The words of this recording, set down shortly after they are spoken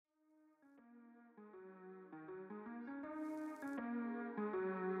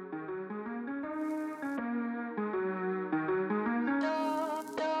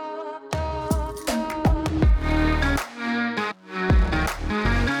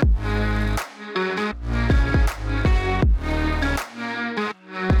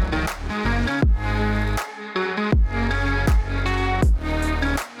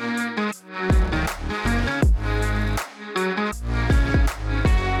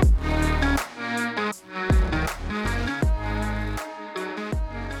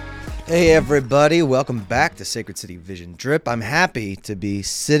Hey everybody, welcome back to Sacred City Vision Drip. I'm happy to be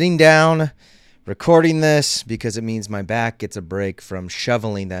sitting down recording this because it means my back gets a break from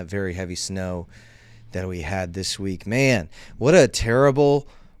shoveling that very heavy snow that we had this week. Man, what a terrible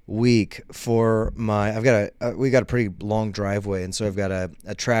week for we got a pretty long driveway, and so I've got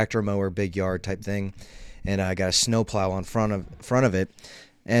a tractor mower, big yard type thing, and I got a snow plow on front of it.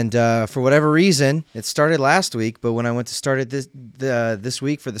 And for whatever reason, it started last week, but when I went to start it this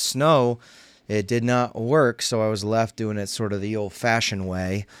week for the snow, it did not work, so I was left doing it sort of the old-fashioned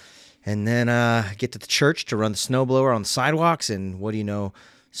way. And then get to the church to run the snowblower on the sidewalks, and what do you know,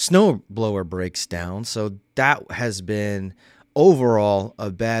 snowblower breaks down. So that has been overall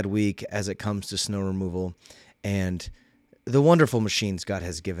a bad week as it comes to snow removal and the wonderful machines God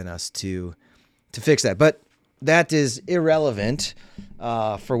has given us to fix that. But that is irrelevant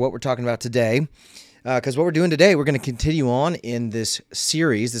for what we're talking about today, because what we're doing today, we're going to continue on in this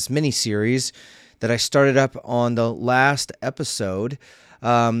series, this mini-series that I started up on the last episode,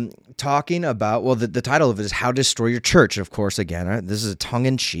 talking about, well, the title of it is How to Destroy Your Church. Of course, again, this is a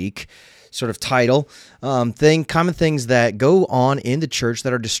tongue-in-cheek sort of title, common things that go on in the church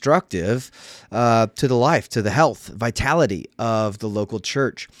that are destructive to the life, to the health, vitality of the local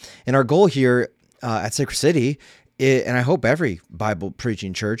church. And our goal here at Sacred City, and I hope every Bible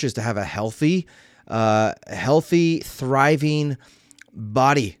preaching church, is to have a healthy, thriving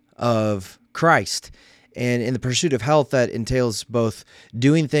body of Christ. And in the pursuit of health, that entails both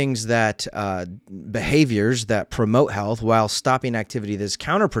doing things that, behaviors that promote health while stopping activity that's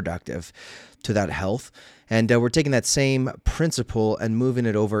counterproductive to that health. And we're taking that same principle and moving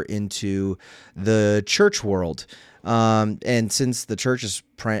it over into the church world. And since the church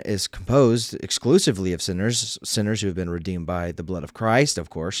is composed exclusively of sinners who have been redeemed by the blood of Christ, of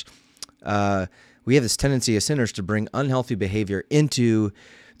course, we have this tendency as sinners to bring unhealthy behavior into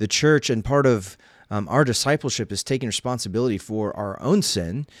the church. And part of our discipleship is taking responsibility for our own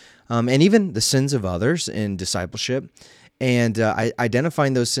sin, and even the sins of others in discipleship, and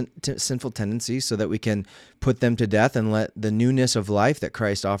identifying those sinful tendencies so that we can put them to death and let the newness of life that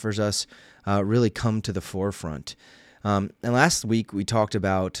Christ offers us really come to the forefront. And last week we talked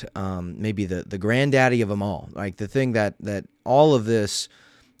about maybe the granddaddy of them all, like the thing that all of this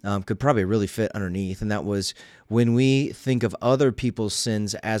could probably really fit underneath, and that was when we think of other people's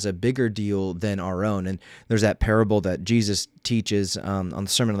sins as a bigger deal than our own. And there's that parable that Jesus teaches on the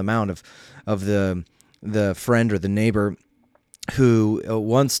Sermon on the Mount of the friend or the neighbor who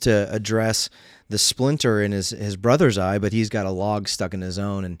wants to address the splinter in his brother's eye, but he's got a log stuck in his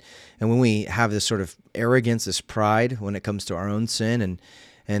own. And when we have this sort of arrogance, this pride when it comes to our own sin,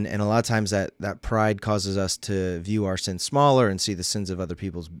 and a lot of times that pride causes us to view our sin smaller and see the sins of other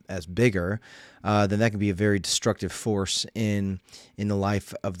people as bigger, then that can be a very destructive force in the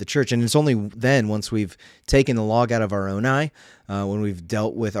life of the church. And it's only then, once we've taken the log out of our own eye, when we've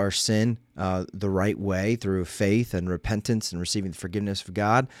dealt with our sin the right way through faith and repentance and receiving the forgiveness of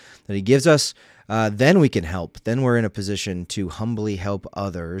God that He gives us, then we can help. Then we're in a position to humbly help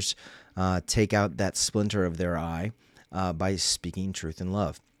others take out that splinter of their eye by speaking truth in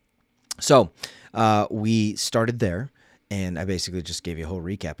love. So we started there, and I basically just gave you a whole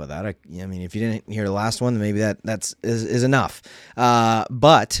recap of that. I mean, if you didn't hear the last one, then maybe that's enough.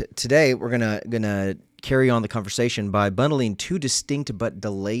 But today we're gonna carry on the conversation by bundling two distinct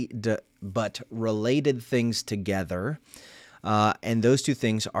but related things together, and those two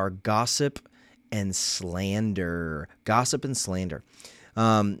things are gossip and slander. Gossip and slander.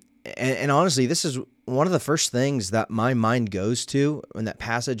 And honestly, this is one of the first things that my mind goes to in that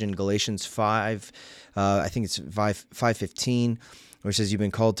passage in Galatians 5, I think it's 5:15, where it says, "You've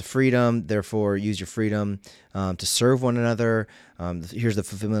been called to freedom, therefore use your freedom to serve one another. Here's the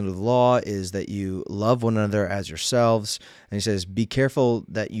fulfillment of the law, is that you love one another as yourselves." And he says, "Be careful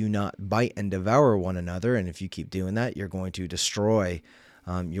that you not bite and devour one another, and if you keep doing that, you're going to destroy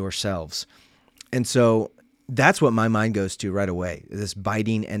yourselves." And so that's what my mind goes to right away, this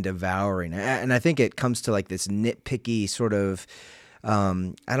biting and devouring. And I think it comes to like this nitpicky sort of,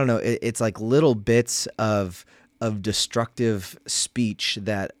 I don't know, it's like little bits of destructive speech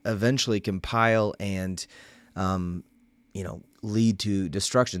that eventually compile and, lead to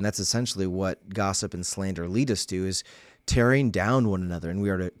destruction. That's essentially what gossip and slander lead us to, is tearing down one another. And we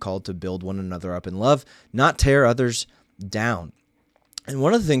are called to build one another up in love, not tear others down. And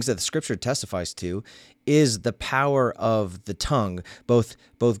one of the things that the Scripture testifies to is the power of the tongue. Both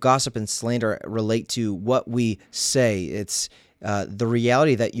gossip and slander relate to what we say. It's the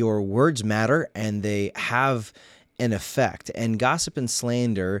reality that your words matter, and they have an effect. And gossip and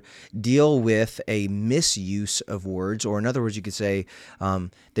slander deal with a misuse of words, or in other words, you could say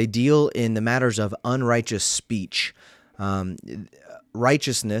they deal in the matters of unrighteous speech.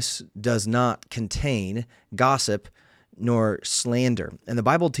 Righteousness does not contain gossip nor slander. And the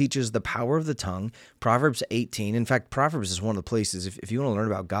Bible teaches the power of the tongue. Proverbs 18. In fact, Proverbs is one of the places, if you want to learn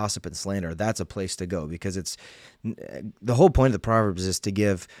about gossip and slander, that's a place to go, because it's the whole point of the Proverbs is to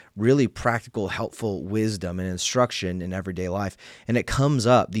give really practical, helpful wisdom and instruction in everyday life. And it comes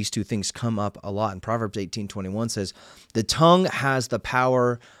up, these two things come up a lot. And Proverbs 18:21 says, the tongue has the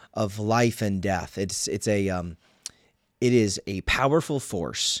power of life and death. It is a powerful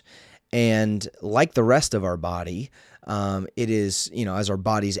force. And like the rest of our body, it is, as our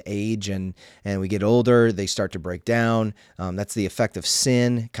bodies age and we get older, they start to break down. That's the effect of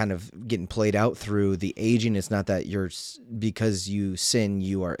sin kind of getting played out through the aging. It's not that because you sin,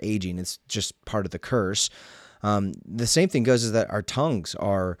 you are aging. It's just part of the curse. The same thing goes is that our tongues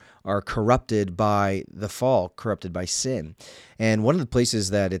are corrupted by the fall, corrupted by sin. And one of the places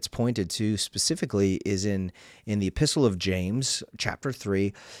that it's pointed to specifically is in the Epistle of James, chapter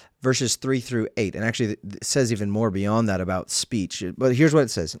 3, verses 3 through 8. And actually, it says even more beyond that about speech. But here's what it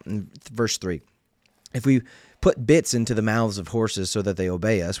says in verse 3. If we put bits into the mouths of horses so that they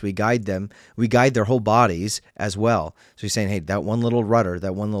obey us, we guide their whole bodies as well. So he's saying, hey, that one little rudder,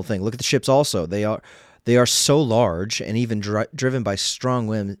 that one little thing. Look at the ships also. They are so large and even driven by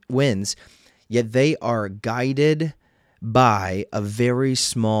strong winds, yet they are guided by a very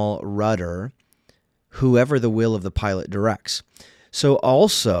small rudder, whoever the will of the pilot directs. So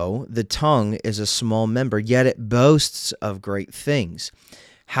also the tongue is a small member, yet it boasts of great things.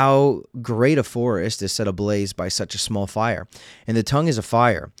 How great a forest is set ablaze by such a small fire. And the tongue is a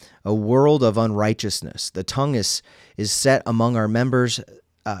fire, a world of unrighteousness. The tongue is set among our members,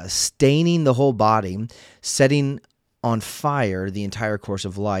 staining the whole body, setting on fire the entire course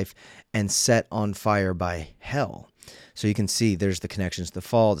of life, and set on fire by hell. So you can see there's the connections to the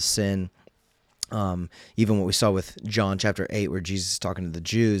fall, to sin. Even what we saw with John chapter 8, where Jesus is talking to the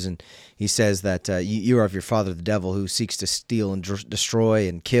Jews, and he says that you are of your father the devil, who seeks to steal and destroy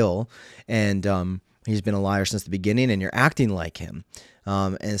and kill, and he's been a liar since the beginning, and you're acting like him.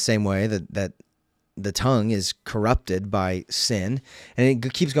 In the same way that the tongue is corrupted by sin. And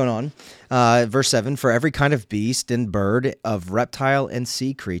it keeps going on. Verse 7, for every kind of beast and bird, of reptile and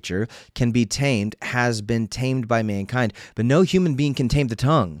sea creature can be tamed, has been tamed by mankind, but no human being can tame the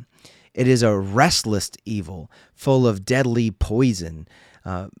tongue. It is a restless evil, full of deadly poison.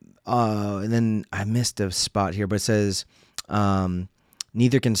 And then I missed a spot here, but it says,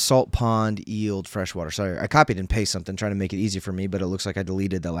 neither can salt pond yield fresh water. Sorry, I copied and pasted something trying to make it easy for me, but it looks like I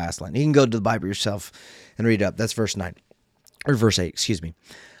deleted the last line. You can go to the Bible yourself and read it up. That's verse 9, or verse 8, excuse me.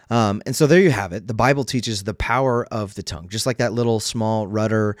 And so there you have it. The Bible teaches the power of the tongue, just like that little small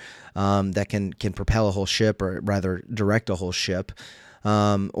rudder that can propel a whole ship, or rather direct a whole ship.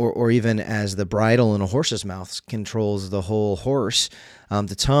 Or even as the bridle in a horse's mouth controls the whole horse,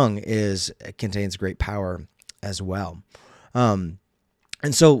 the tongue contains great power as well.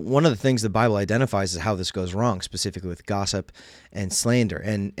 And so one of the things the Bible identifies is how this goes wrong, specifically with gossip and slander.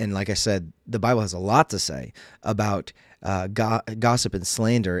 And like I said, the Bible has a lot to say about gossip and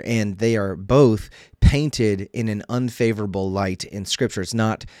slander, and they are both painted in an unfavorable light in Scripture.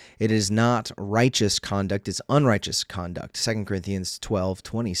 It is not righteous conduct, it's unrighteous conduct. 2 Corinthians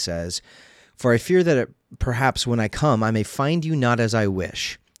 12:20 says, for I fear that perhaps when I come, I may find you not as I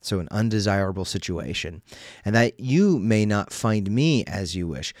wish. So an undesirable situation, and that you may not find me as you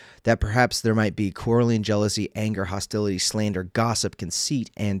wish, that perhaps there might be quarreling, jealousy, anger, hostility, slander, gossip, conceit,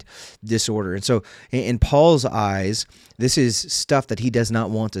 and disorder. And so in Paul's eyes, this is stuff that he does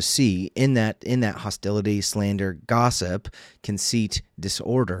not want to see in that hostility, slander, gossip, conceit,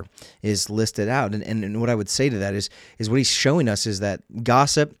 disorder is listed out. And what I would say to that is what he's showing us is that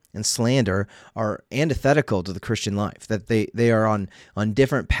gossip and slander are antithetical to the Christian life, that they are on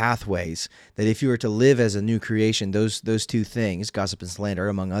different pathways, that if you were to live as a new creation, those two things, gossip and slander,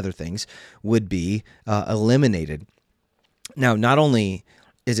 among other things, would be eliminated. Now, not only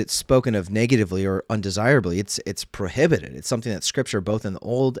is it spoken of negatively or undesirably, it's prohibited. It's something that Scripture, both in the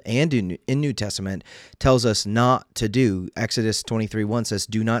Old and in New Testament, tells us not to do. Exodus 23:1 says,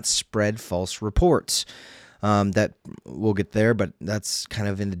 do not spread false reports. That we'll get there, but that's kind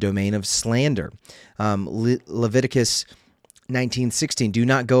of in the domain of slander. Leviticus 19:16, do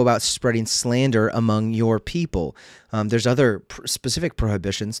not go about spreading slander among your people. There's other specific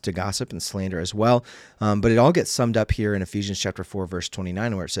prohibitions to gossip and slander as well, but it all gets summed up here in Ephesians chapter 4, verse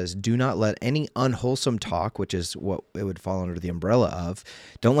 29, where it says, do not let any unwholesome talk, which is what it would fall under the umbrella of,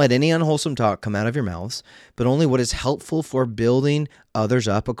 don't let any unwholesome talk come out of your mouths, but only what is helpful for building others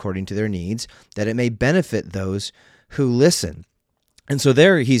up according to their needs, that it may benefit those who listen. And so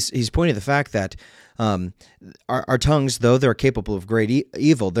there he's pointing to the fact that our tongues, though they're capable of great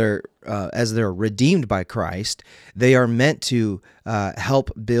evil, they're as they're redeemed by Christ, they are meant to help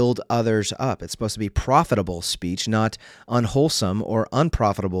build others up. It's supposed to be profitable speech, not unwholesome or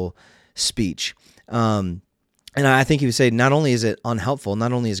unprofitable speech. And I think he would say not only is it unhelpful,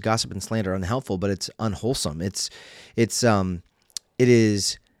 not only is gossip and slander unhelpful, but it's unwholesome. It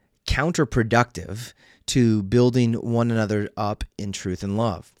is counterproductive to building one another up in truth and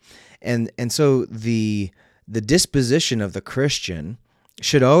love. And so the disposition of the Christian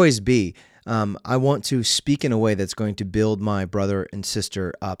should always be, I want to speak in a way that's going to build my brother and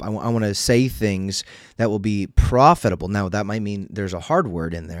sister up. I want to say things that will be profitable. Now, that might mean there's a hard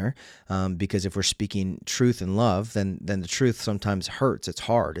word in there, because if we're speaking truth and love, then the truth sometimes hurts. It's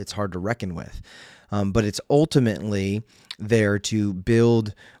hard to reckon with. But it's ultimately there to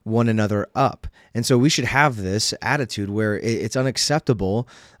build one another up. And so we should have this attitude where it's unacceptable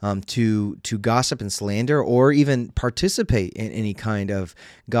to gossip and slander, or even participate in any kind of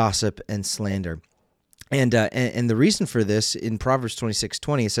gossip and slander. And the reason for this, in Proverbs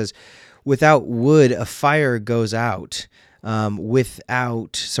 26:20, it says, without wood a fire goes out. I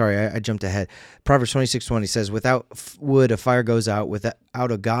jumped ahead. Proverbs 26:20 says, without wood, a fire goes out.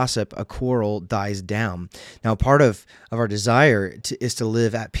 Without a gossip, a quarrel dies down. Now, part of our desire is to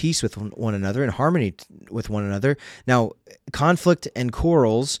live at peace with one another, in harmony with one another. Now, conflict and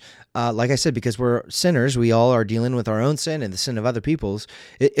quarrels, like I said, because we're sinners, we all are dealing with our own sin and the sin of other people's.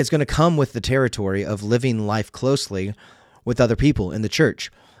 It's going to come with the territory of living life closely with other people in the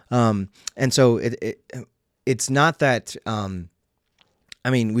church. And so it's not that,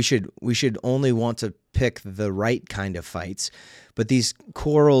 we should only want to pick the right kind of fights, but these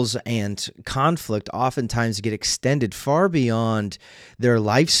quarrels and conflict oftentimes get extended far beyond their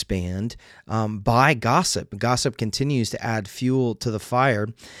lifespan by gossip. Gossip continues to add fuel to the fire,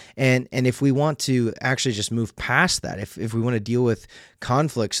 and if we want to actually just move past that, if we want to deal with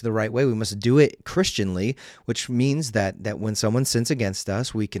conflicts the right way, we must do it Christianly, which means that when someone sins against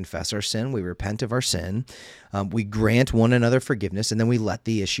us, we confess our sin, we repent of our sin, we grant one another forgiveness, and then we let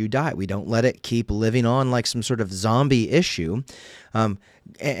the issue die. We don't let it keep living on like some sort of zombie issue.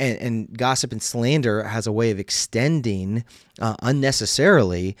 And gossip and slander has a way of extending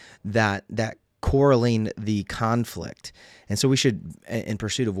unnecessarily that quarreling the conflict. And so we should, in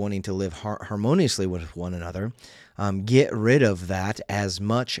pursuit of wanting to live harmoniously with one another, get rid of that as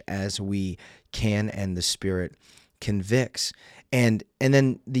much as we can, and the Spirit convicts. And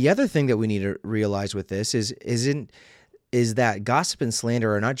then the other thing that we need to realize with this is that gossip and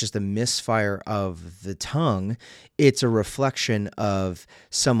slander are not just a misfire of the tongue, it's a reflection of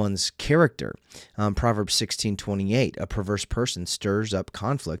someone's character. Proverbs 16:28, a perverse person stirs up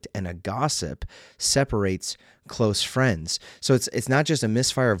conflict, and a gossip separates close friends. So it's not just a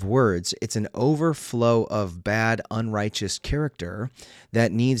misfire of words, it's an overflow of bad, unrighteous character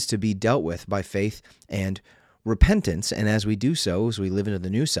that needs to be dealt with by faith and repentance. And as we do so, as we live into the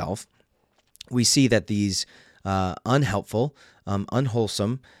new self, we see that these unhelpful,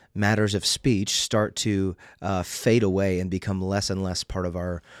 unwholesome matters of speech start to fade away and become less and less part of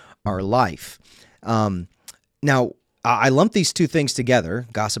our life. Now, I lump these two things together,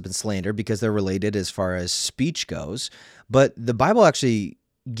 gossip and slander, because they're related as far as speech goes, but the Bible actually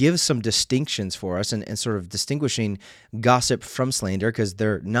gives some distinctions for us and sort of distinguishing gossip from slander, because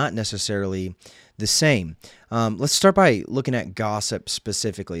they're not necessarily the same. Let's start by looking at gossip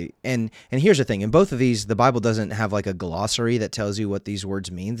specifically. And here's the thing. In both of these, the Bible doesn't have like a glossary that tells you what these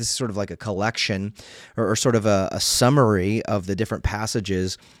words mean. This is sort of like a collection or sort of a summary of the different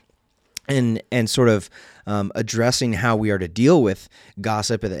passages and sort of addressing how we are to deal with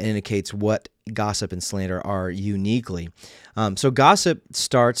gossip, that indicates what gossip and slander are uniquely. So gossip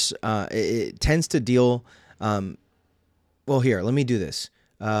starts, it tends to deal, here, let me do this.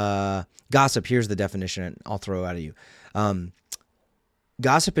 Gossip, here's the definition I'll throw out at you.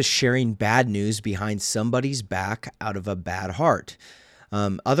 Gossip is sharing bad news behind somebody's back out of a bad heart.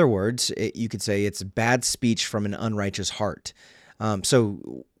 Other words, you could say it's bad speech from an unrighteous heart.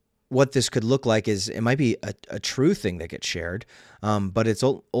 So what this could look like is, it might be a true thing that gets shared, but it's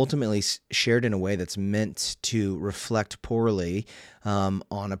ultimately shared in a way that's meant to reflect poorly on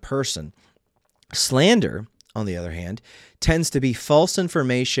a person. Slander, on the other hand, tends to be false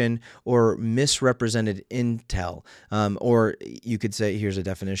information or misrepresented intel. Or you could say, here's a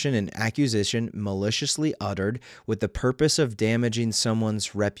definition: an accusation maliciously uttered with the purpose of damaging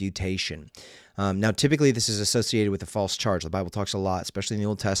someone's reputation. Now, typically, this is associated with a false charge. The Bible talks a lot, especially in the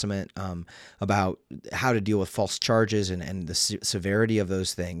Old Testament, about how to deal with false charges and the severity of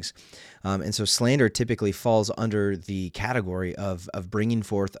those things. And so slander typically falls under the category of bringing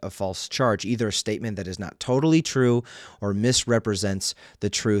forth a false charge, either a statement that is not totally true or misrepresents the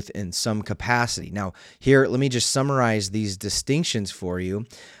truth in some capacity. Now, here, let me just summarize these distinctions for you.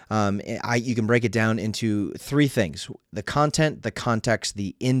 You can break it down into three things: the content, the context,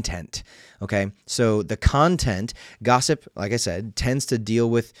 the intent. Okay, so the content, gossip, like I said, tends to deal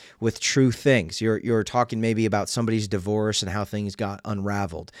with true things. You're talking maybe about somebody's divorce and how things got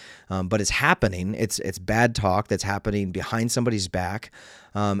unraveled, but it's happening. It's bad talk that's happening behind somebody's back,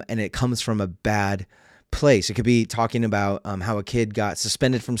 and it comes from a bad place. It could be talking about how a kid got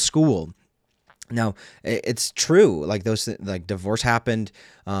suspended from school. Now, it's true, like divorce happened,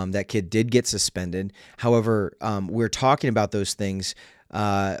 that kid did get suspended. However, we're talking about those things,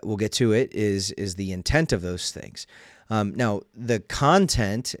 we'll get to it, is the intent of those things. Now, the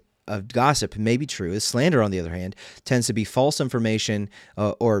content of gossip may be true. Slander, on the other hand, tends to be false information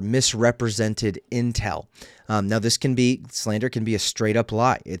or misrepresented intel. Now, slander can be a straight up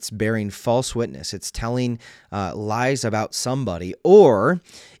lie. It's bearing false witness. It's telling lies about somebody, or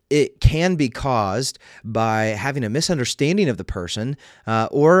it can be caused by having a misunderstanding of the person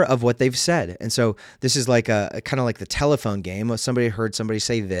or of what they've said. And so this is like a kind of like the telephone game. Somebody heard somebody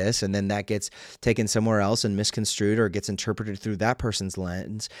say this, and then that gets taken somewhere else and misconstrued, or gets interpreted through that person's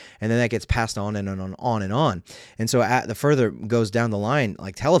lens, and then that gets passed on and on and on. And so the further it goes down the line,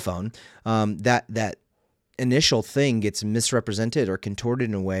 like telephone, that initial thing gets misrepresented or contorted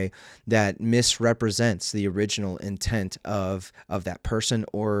in a way that misrepresents the original intent of that person,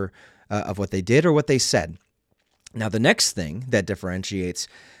 or of what they did or what they said. Now, the next thing that differentiates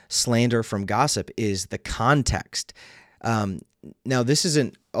slander from gossip is the context. Now, this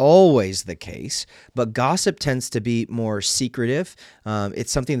isn't always the case, but gossip tends to be more secretive.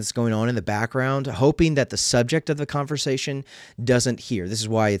 It's something that's going on in the background, hoping that the subject of the conversation doesn't hear. This is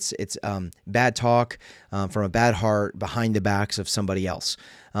why it's bad talk from a bad heart behind the backs of somebody else.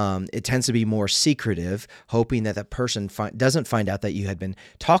 It tends to be more secretive, hoping that person doesn't find out that you had been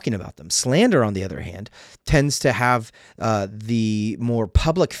talking about them. Slander, on the other hand, tends to have the more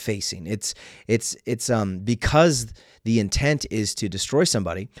public facing. It's because the intent is to destroy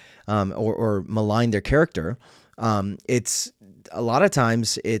somebody or malign their character. It's a lot of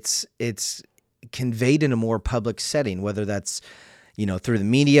times it's conveyed in a more public setting, whether that's through the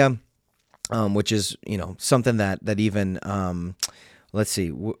media, which is something that even let's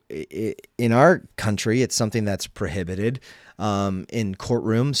see, in our country, it's something that's prohibited in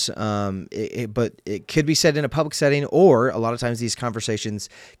courtrooms, but it could be said in a public setting, or a lot of times these conversations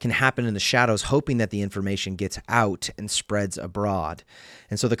can happen in the shadows, hoping that the information gets out and spreads abroad.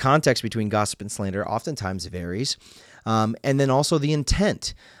 And so the context between gossip and slander oftentimes varies. And then also the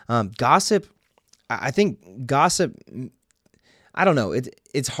intent. I think gossip, I don't know.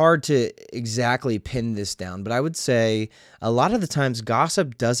 It's hard to exactly pin this down, but I would say a lot of the times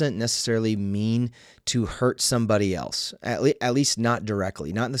gossip doesn't necessarily mean to hurt somebody else, at least not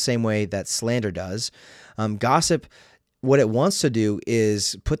directly, not in the same way that slander does. Gossip, what it wants to do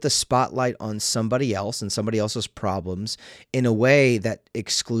is put the spotlight on somebody else and somebody else's problems in a way that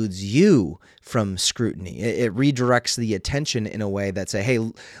excludes you from scrutiny. It redirects the attention in a way that say, hey,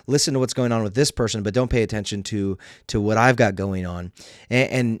 listen to what's going on with this person, but don't pay attention to what I've got going on.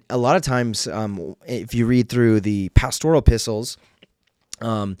 And a lot of times, if you read through the pastoral epistles,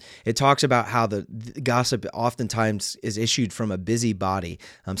 it talks about how the gossip oftentimes is issued from a busybody,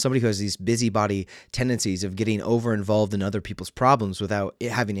 somebody who has these busybody tendencies of getting over involved in other people's problems without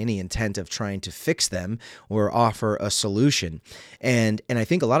having any intent of trying to fix them or offer a solution. And I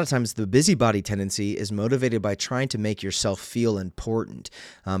think a lot of times the busybody tendency is motivated by trying to make yourself feel important,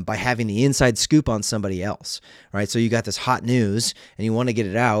 by having the inside scoop on somebody else, right? So you got this hot news and you want to get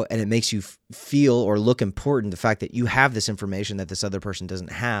it out, and it makes you feel or look important, the fact that you have this information that this other person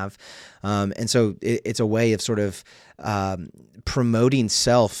doesn't have. And so it's a way of sort of promoting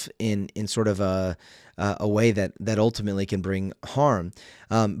self in sort of a way that ultimately can bring harm.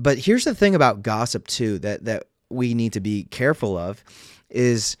 But here's the thing about gossip too, that we need to be careful of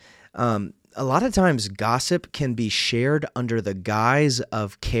is a lot of times gossip can be shared under the guise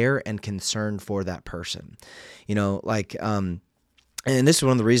of care and concern for that person. And this is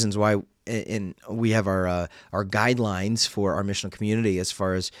one of the reasons why we have our guidelines for our missional community as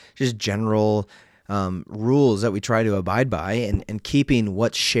far as just general rules that we try to abide by, and keeping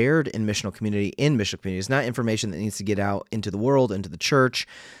what's shared in missional community. It's not information that needs to get out into the world, into the church.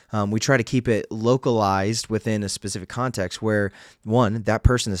 We try to keep it localized within a specific context where, one, that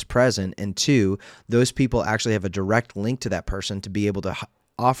person is present, and two, those people actually have a direct link to that person to be able to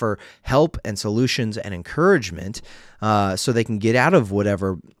offer help and solutions and encouragement so they can get out of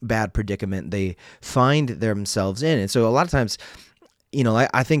whatever bad predicament they find themselves in. And so a lot of times,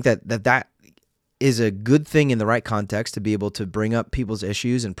 I think that is a good thing in the right context to be able to bring up people's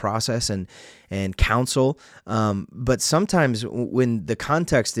issues and process and counsel. But sometimes when the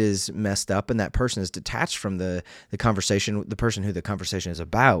context is messed up and that person is detached from the conversation, the person who the conversation is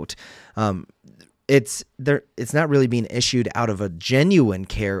about, it's not really being issued out of a genuine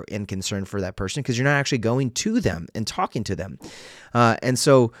care and concern for that person, because you're not actually going to them and talking to them. And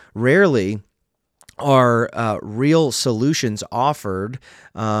so rarely are real solutions offered,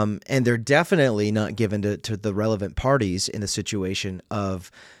 and they're definitely not given to the relevant parties in the situation of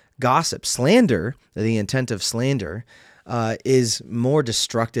gossip. Slander, the intent of slander, is more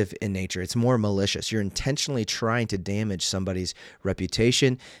destructive in nature. It's more malicious. You're intentionally trying to damage somebody's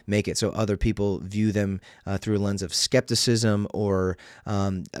reputation, make it so other people view them through a lens of skepticism or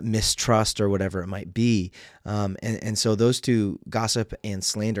mistrust or whatever it might be. And so those two, gossip and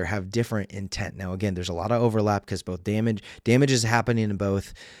slander, have different intent. Now, again, there's a lot of overlap because both damage is happening in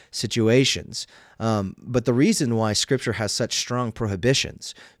both situations. But the reason why Scripture has such strong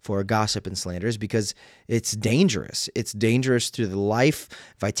prohibitions for gossip and slander is because it's dangerous. It's dangerous to the life,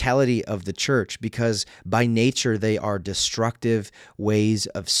 vitality of the church, because by nature they are destructive ways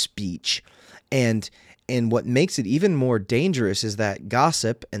of speech. And what makes it even more dangerous is that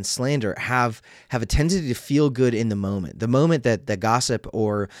gossip and slander have a tendency to feel good in the moment. The moment that the gossip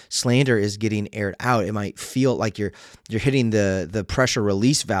or slander is getting aired out, it might feel like you're hitting the pressure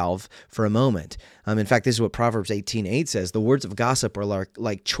release valve for a moment. In fact, this is what Proverbs 18:8 says: "The words of gossip are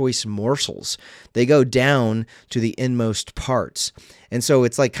like choice morsels; they go down to the inmost parts." And so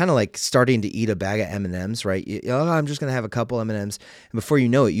it's kind of like starting to eat a bag of M&Ms, right? I'm just going to have a couple M&Ms, and before you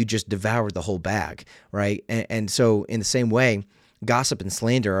know it, you just devoured the whole bag, right? And so in the same way, gossip and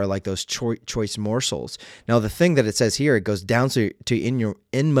slander are like those choice morsels. Now, the thing that it says here, it goes down to in your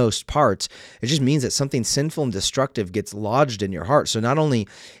inmost parts. It just means that something sinful and destructive gets lodged in your heart. So not only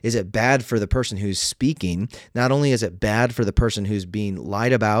is it bad for the person who's speaking, not only is it bad for the person who's being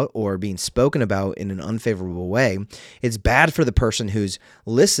lied about or being spoken about in an unfavorable way, it's bad for the person who's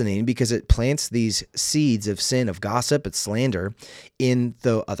listening, because it plants these seeds of sin, of gossip and slander in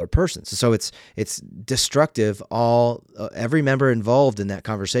the other person. So it's destructive. Every member involved in that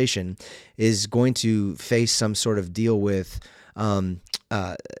conversation is going to face some sort of deal with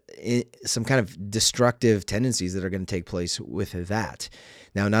some kind of destructive tendencies that are going to take place with that.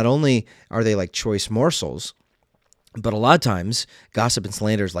 Now, not only are they like choice morsels, but a lot of times, gossip and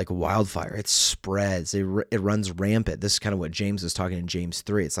slander is like wildfire. It spreads. It runs rampant. This is kind of what James is talking in James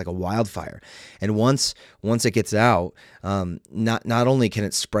 3. It's like a wildfire. And once it gets out, not only can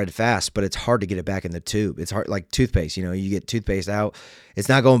it spread fast, but it's hard to get it back in the tube. It's hard, like toothpaste. You get toothpaste out, it's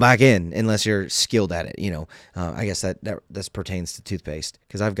not going back in unless you're skilled at it. I guess that pertains to toothpaste,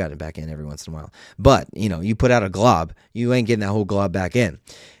 because I've gotten it back in every once in a while. But you put out a glob, you ain't getting that whole glob back in.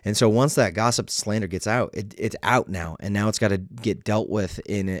 And so once that gossip slander gets out, it's out now, and now it's got to get dealt with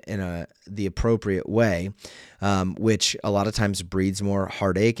in the appropriate way, which a lot of times breeds more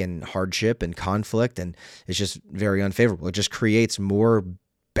heartache and hardship and conflict, and it's just very unfavorable. It just creates more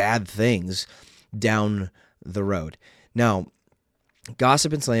bad things down the road. Now,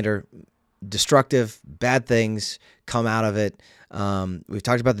 gossip and slander, destructive, bad things come out of it. We've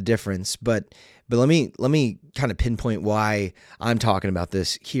talked about the difference, but let me kind of pinpoint why I'm talking about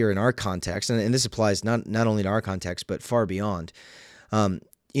this here in our context, and this applies not only to our context but far beyond.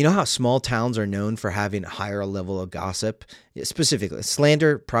 You know how small towns are known for having a higher level of gossip, specifically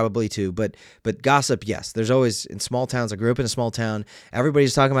slander, probably too, but gossip, yes. There's always, in small towns. I grew up in a small town.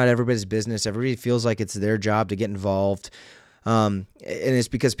 Everybody's talking about everybody's business. Everybody feels like it's their job to get involved, and it's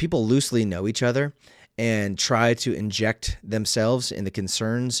because people loosely know each other and try to inject themselves in the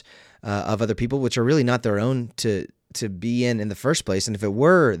concerns of other people, which are really not their own to be in the first place. And if it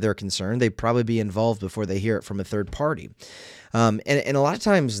were their concern, they'd probably be involved before they hear it from a third party. And a lot of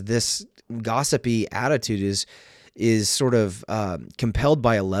times this gossipy attitude is sort of compelled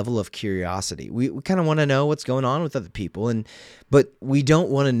by a level of curiosity. We kind of want to know what's going on with other people, but we don't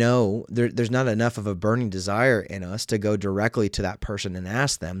want to know. There's not enough of a burning desire in us to go directly to that person and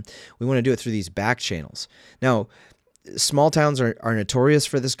ask them. We want to do it through these back channels. Now, small towns are notorious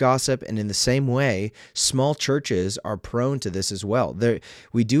for this gossip, and in the same way, small churches are prone to this as well.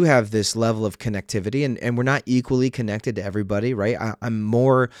 We do have this level of connectivity, and we're not equally connected to everybody, right? I'm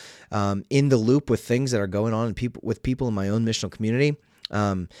more in the loop with things that are going on with people in my own missional community.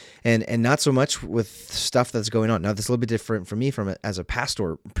 And not so much with stuff that's going on. Now, this is a little bit different for me as a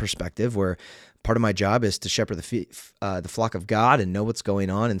pastor perspective, where part of my job is to shepherd the flock of God and know what's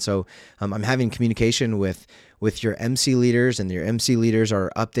going on. And so I'm having communication with your MC leaders, and your MC leaders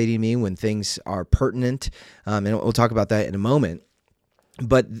are updating me when things are pertinent. And we'll talk about that in a moment.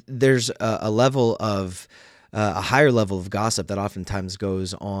 But there's a level of a higher level of gossip that oftentimes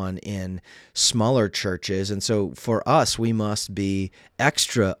goes on in smaller churches. And so for us, we must be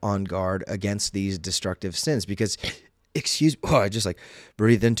extra on guard against these destructive sins because, I just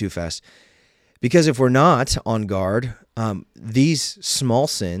breathed in too fast. Because if we're not on guard, these small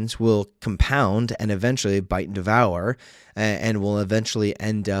sins will compound and eventually bite and devour, and will eventually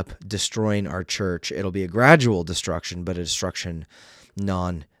end up destroying our church. It'll be a gradual destruction, but a destruction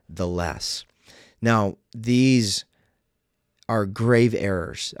nonetheless. Now, these are grave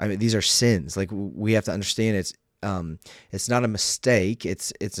errors. I mean, these are sins. We have to understand it's not a mistake.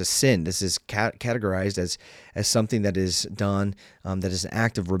 It's a sin. This is categorized as something that is done, that is an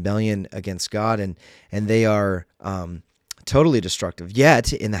act of rebellion against God, and they are totally destructive.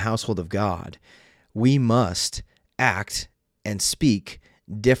 Yet, in the household of God, we must act and speak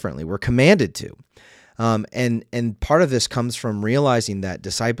differently. We're commanded to. And part of this comes from realizing that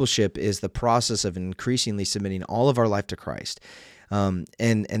discipleship is the process of increasingly submitting all of our life to Christ. And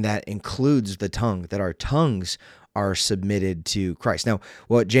that includes the tongue, that our tongues are submitted to Christ. Now,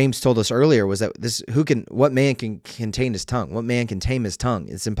 what James told us earlier was that what man can contain his tongue? What man can tame his tongue?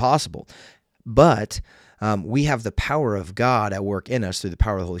 It's impossible. But we have the power of God at work in us through the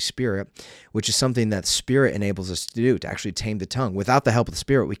power of the Holy Spirit, which is something that Spirit enables us to do, to actually tame the tongue. Without the help of the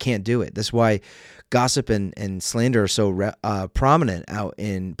Spirit, we can't do it. That's why gossip and slander are so prevalent out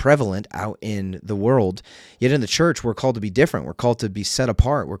in the world. Yet in the church, we're called to be different. We're called to be set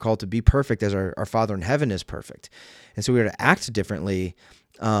apart. We're called to be perfect as our Father in heaven is perfect. And so we are to act differently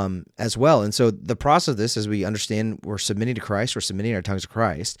as well. And so the process of this, as we understand we're submitting to Christ, we're submitting our tongues to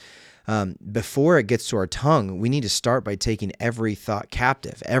Christ. Before it gets to our tongue, we need to start by taking every thought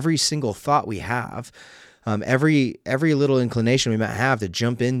captive. Every single thought we have, every little inclination we might have to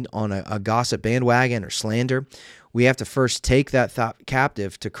jump in on a gossip bandwagon or slander, we have to first take that thought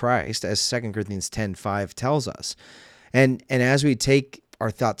captive to Christ, as 2 Corinthians 10:5 tells us. And as we take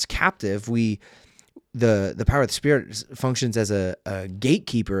our thoughts captive, the power of the Spirit functions as a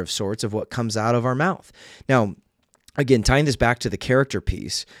gatekeeper of sorts of what comes out of our mouth. Now, again, tying this back to the character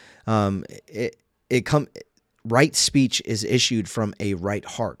piece, right speech is issued from a right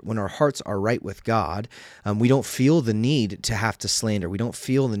heart. When our hearts are right with God, we don't feel the need to have to slander. We don't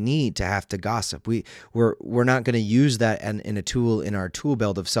feel the need to have to gossip. We're not going to use that in a tool in our tool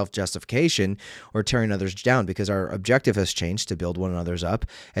belt of self-justification or tearing others down, because our objective has changed to build one another's up,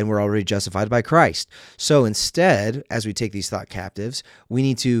 and we're already justified by Christ. So instead, as we take these thought captives, we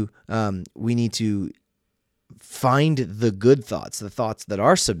need to find the good thoughts, the thoughts that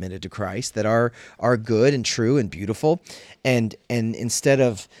are submitted to Christ, that are good and true and beautiful, and instead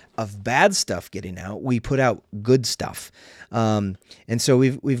of bad stuff getting out, we put out good stuff. And so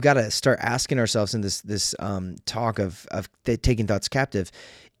we've got to start asking ourselves in this talk of taking thoughts captive: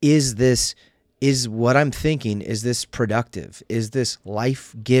 is what I'm thinking, is this productive? Is this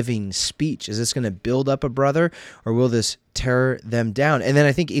life-giving speech? Is this going to build up a brother, or will this tear them down? And then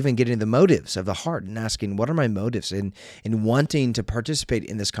I think even getting the motives of the heart and asking, what are my motives in wanting to participate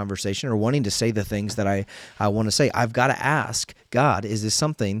in this conversation or wanting to say the things that I want to say? I've got to ask God, is this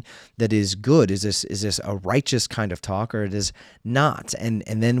something that is good? Is this a righteous kind of talk, or it is not? And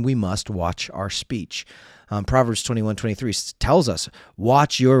then we must watch our speech. Proverbs 21:23 tells us,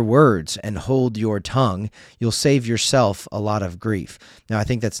 watch your words and hold your tongue. You'll save yourself a lot of grief. Now, I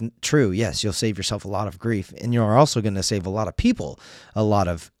think that's true. Yes, you'll save yourself a lot of grief, and you're also going to save a lot of people a lot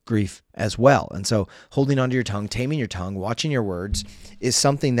of grief as well. And so holding onto your tongue, taming your tongue, watching your words is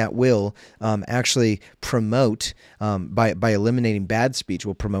something that will actually promote, by eliminating bad speech,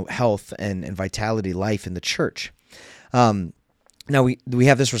 will promote health and vitality, life in the church. Now, we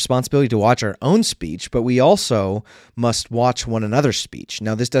have this responsibility to watch our own speech, but we also must watch one another's speech.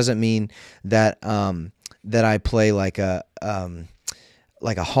 Now, this doesn't mean that I play like a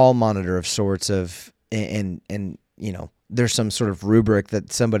hall monitor of sorts of, and there's some sort of rubric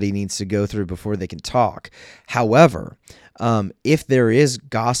that somebody needs to go through before they can talk. However, if there is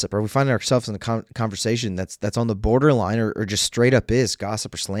gossip, or we find ourselves in a conversation that's on the borderline, or just straight up is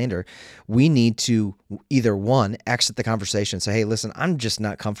gossip or slander, we need to either one, exit the conversation and say, hey, listen, I'm just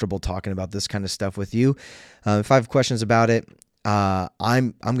not comfortable talking about this kind of stuff with you. If I have questions about it,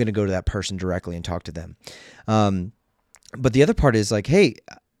 I'm going to go to that person directly and talk to them. But the other part is like, hey,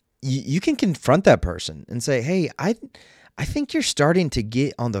 you can confront that person and say, hey, I think you're starting to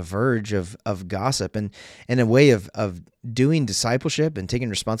get on the verge of gossip and a way of doing discipleship and taking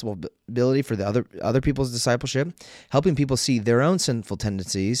responsibility for the other people's discipleship, helping people see their own sinful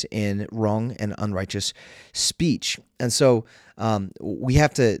tendencies in wrong and unrighteous speech. And so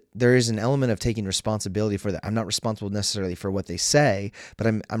there is an element of taking responsibility for that. I'm not responsible necessarily for what they say, but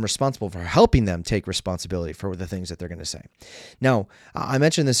I'm responsible for helping them take responsibility for the things that they're going to say. Now, I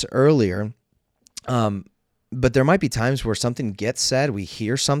mentioned this earlier, but there might be times where something gets said, we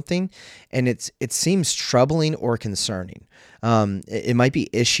hear something, and it seems troubling or concerning. It might be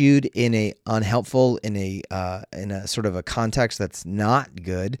issued in a unhelpful, in a sort of a context that's not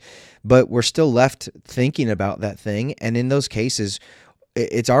good, but we're still left thinking about that thing. And in those cases,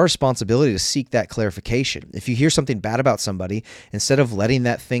 it's our responsibility to seek that clarification. If you hear something bad about somebody, instead of letting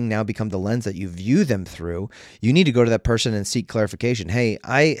that thing now become the lens that you view them through, you need to go to that person and seek clarification. Hey,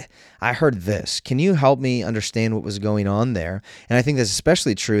 I heard this. Can you help me understand what was going on there? And I think that's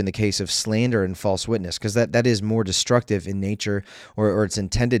especially true in the case of slander and false witness, because that is more destructive in nature, or it's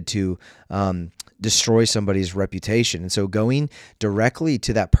intended to destroy somebody's reputation. And so going directly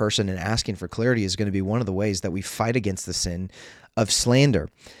to that person and asking for clarity is going to be one of the ways that we fight against the sin of slander.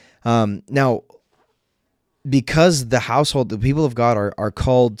 Now, because the people of God are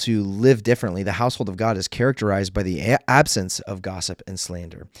called to live differently, the household of God is characterized by the absence of gossip and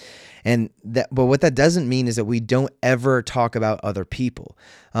slander. But what that doesn't mean is that we don't ever talk about other people.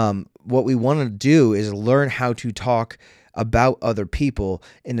 What we want to do is learn how to talk about other people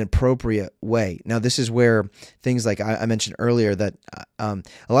in an appropriate way. Now, this is where things like I mentioned earlier that a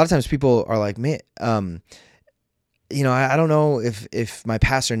lot of times people are like, man, I don't know if my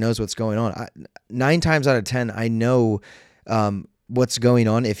pastor knows what's going on. 9 times out of 10, I know what's going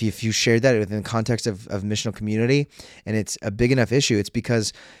on. If you shared that within the context of missional community, and it's a big enough issue, it's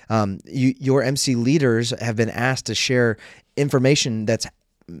because your MC leaders have been asked to share information that's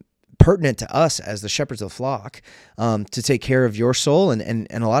pertinent to us as the shepherds of the flock, to take care of your soul. And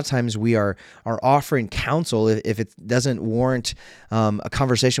a lot of times we are offering counsel. If it doesn't warrant a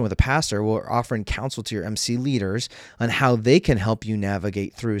conversation with a pastor, we're offering counsel to your MC leaders on how they can help you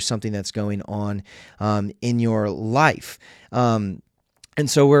navigate through something that's going on in your life. And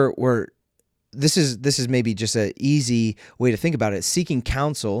so this is maybe just an easy way to think about it. Seeking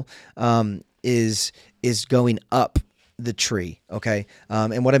counsel is going up the tree, okay?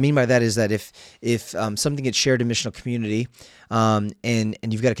 And what I mean by that is that if something gets shared in missional community, and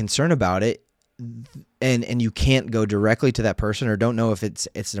you've got a concern about it, and you can't go directly to that person, or don't know if it's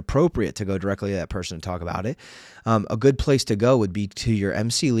appropriate to go directly to that person and talk about it, a good place to go would be to your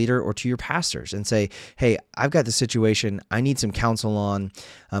MC leader or to your pastors and say, hey, I've got this situation I need some counsel on.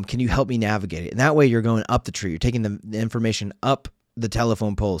 Can you help me navigate it? And that way you're going up the tree. You're taking the information up the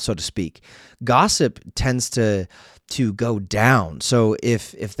telephone pole, so to speak. Gossip tends to go down. So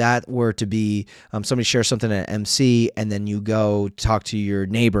if that were to be somebody shares something at MC, and then you go talk to your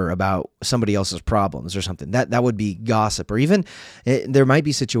neighbor about somebody else's problems or something, that would be gossip. Or even there might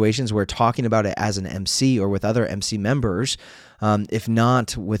be situations where talking about it as an MC or with other MC members, if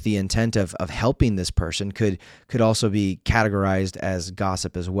not with the intent of helping this person, could also be categorized as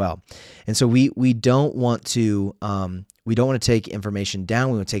gossip as well. And so we don't want to take information down.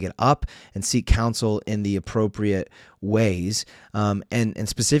 We want to take it up and seek counsel in the appropriate ways, and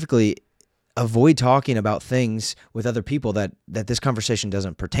specifically avoid talking about things with other people that this conversation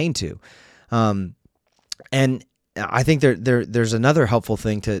doesn't pertain to. And I think there's another helpful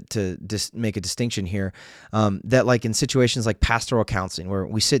thing to make a distinction here, that like in situations like pastoral counseling, where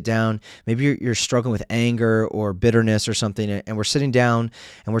we sit down, maybe you're struggling with anger or bitterness or something, and we're sitting down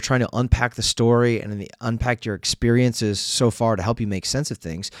and we're trying to unpack the story and unpack your experiences so far to help you make sense of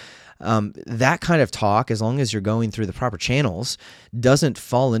things. That kind of talk, as long as you're going through the proper channels, doesn't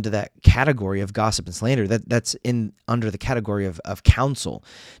fall into that category of gossip and slander. That's under the category of counsel.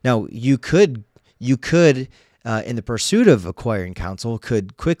 Now, you could in the pursuit of acquiring counsel,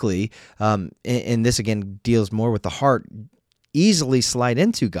 could quickly, and this again deals more with the heart, easily slide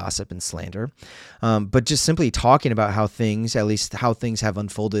into gossip and slander, but just simply talking about how things, at least how things have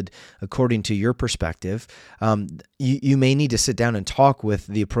unfolded according to your perspective, you may need to sit down and talk with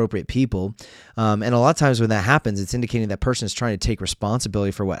the appropriate people. And a lot of times when that happens, it's indicating that person is trying to take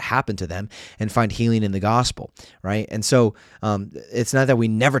responsibility for what happened to them and find healing in the gospel, right? And so it's not that we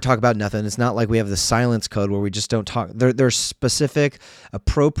never talk about nothing. It's not like we have the silence code where we just don't talk. There's specific,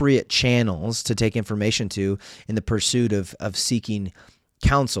 appropriate channels to take information to in the pursuit of seeking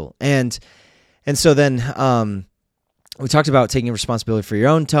counsel. And so then we talked about taking responsibility for your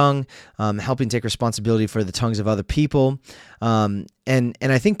own tongue, helping take responsibility for the tongues of other people. And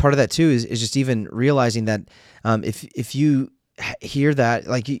I think part of that too is just even realizing that if you hear that,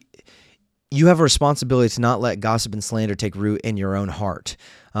 like you have a responsibility to not let gossip and slander take root in your own heart.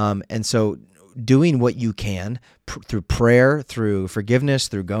 And so doing what you can through prayer, through forgiveness,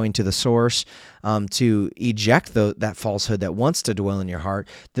 through going to the source, to eject that falsehood that wants to dwell in your heart,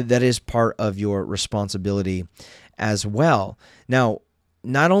 that is part of your responsibility as well. Now,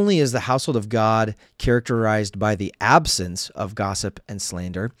 not only is the household of God characterized by the absence of gossip and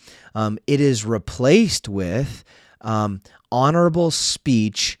slander, it is replaced with honorable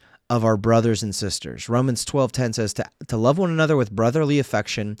speech of our brothers and sisters. Romans 12:10 says to love one another with brotherly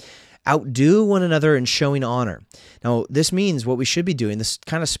affection, outdo one another in showing honor. Now, this means what we should be doing, this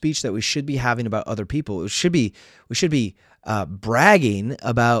kind of speech that we should be having about other people. We should be bragging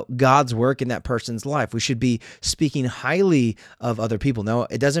about God's work in that person's life. We should be speaking highly of other people. Now,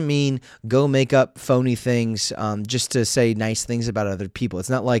 it doesn't mean go make up phony things just to say nice things about other people. It's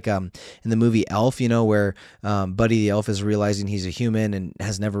not like in the movie Elf, where Buddy the Elf is realizing he's a human and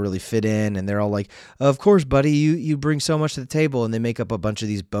has never really fit in, and they're all like, "Of course, Buddy, you bring so much to the table," and they make up a bunch of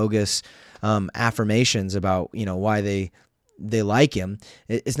these bogus affirmations about why they like him.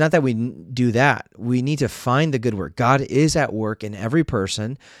 It's not that we do that. We need to find the good work. God is at work in every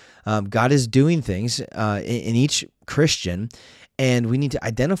person. God is doing things in each Christian, and we need to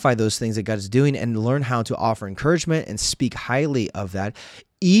identify those things that God is doing and learn how to offer encouragement and speak highly of that,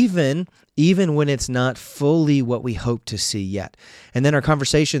 even when it's not fully what we hope to see yet. And then our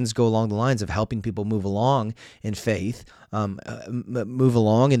conversations go along the lines of helping people move along in faith, move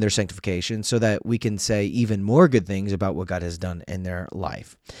along in their sanctification, so that we can say even more good things about what God has done in their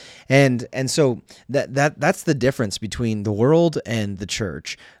life. And so that's the difference between the world and the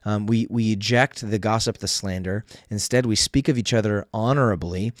church. We eject the gossip, the slander. Instead, we speak of each other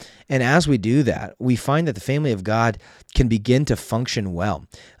honorably. And as we do that, we find that the family of God can begin to function well.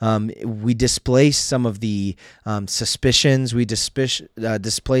 We displace some of the suspicions. We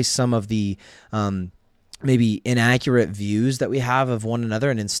displace some of the maybe inaccurate views that we have of one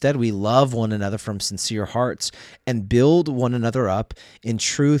another, and instead we love one another from sincere hearts and build one another up in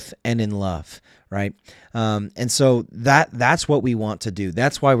truth and in love, right? And so that's what we want to do.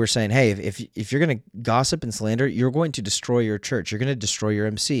 That's why we're saying, hey, if you're going to gossip and slander, you're going to destroy your church. You're going to destroy your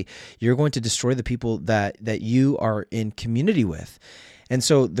MC. You're going to destroy the people that you are in community with. And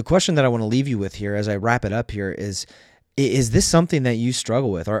so the question that I want to leave you with here as I wrap it up here is this something that you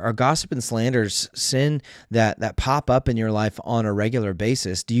struggle with? Are gossip and slanders sin that pop up in your life on a regular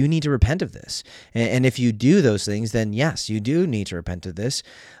basis? Do you need to repent of this? And if you do those things, then yes, you do need to repent of this.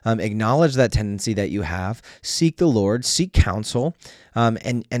 Acknowledge that tendency that you have. Seek the Lord. Seek counsel.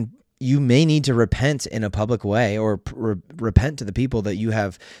 And you may need to repent in a public way, or repent to the people that you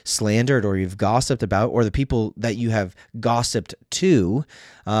have slandered or you've gossiped about, or the people that you have gossiped to,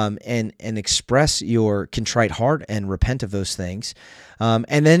 and express your contrite heart and repent of those things.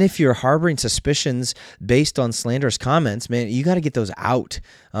 And then if you're harboring suspicions based on slanderous comments, man, you got to get those out.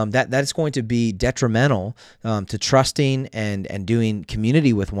 That's going to be detrimental to trusting and doing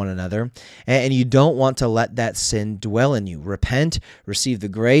community with one another. And you don't want to let that sin dwell in you. Repent, receive the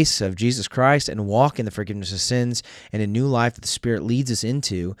grace of Jesus Christ, and walk in the forgiveness of sins and a new life that the Spirit leads us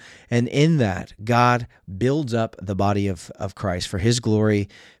into. And in that, God builds up the body of Christ for His glory,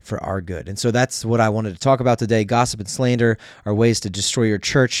 for our good. And so that's what I wanted to talk about today. Gossip and slander are ways to destroy your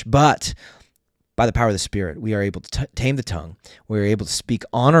church, but by the power of the Spirit, we are able to tame the tongue. We are able to speak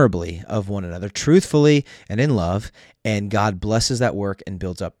honorably of one another, truthfully and in love, and God blesses that work and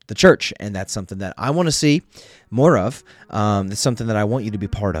builds up the church. And that's something that I want to see more of. It's something that I want you to be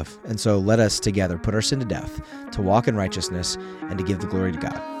part of. And so let us together put our sin to death, to walk in righteousness, and to give the glory to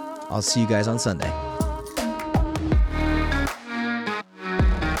God. I'll see you guys on Sunday.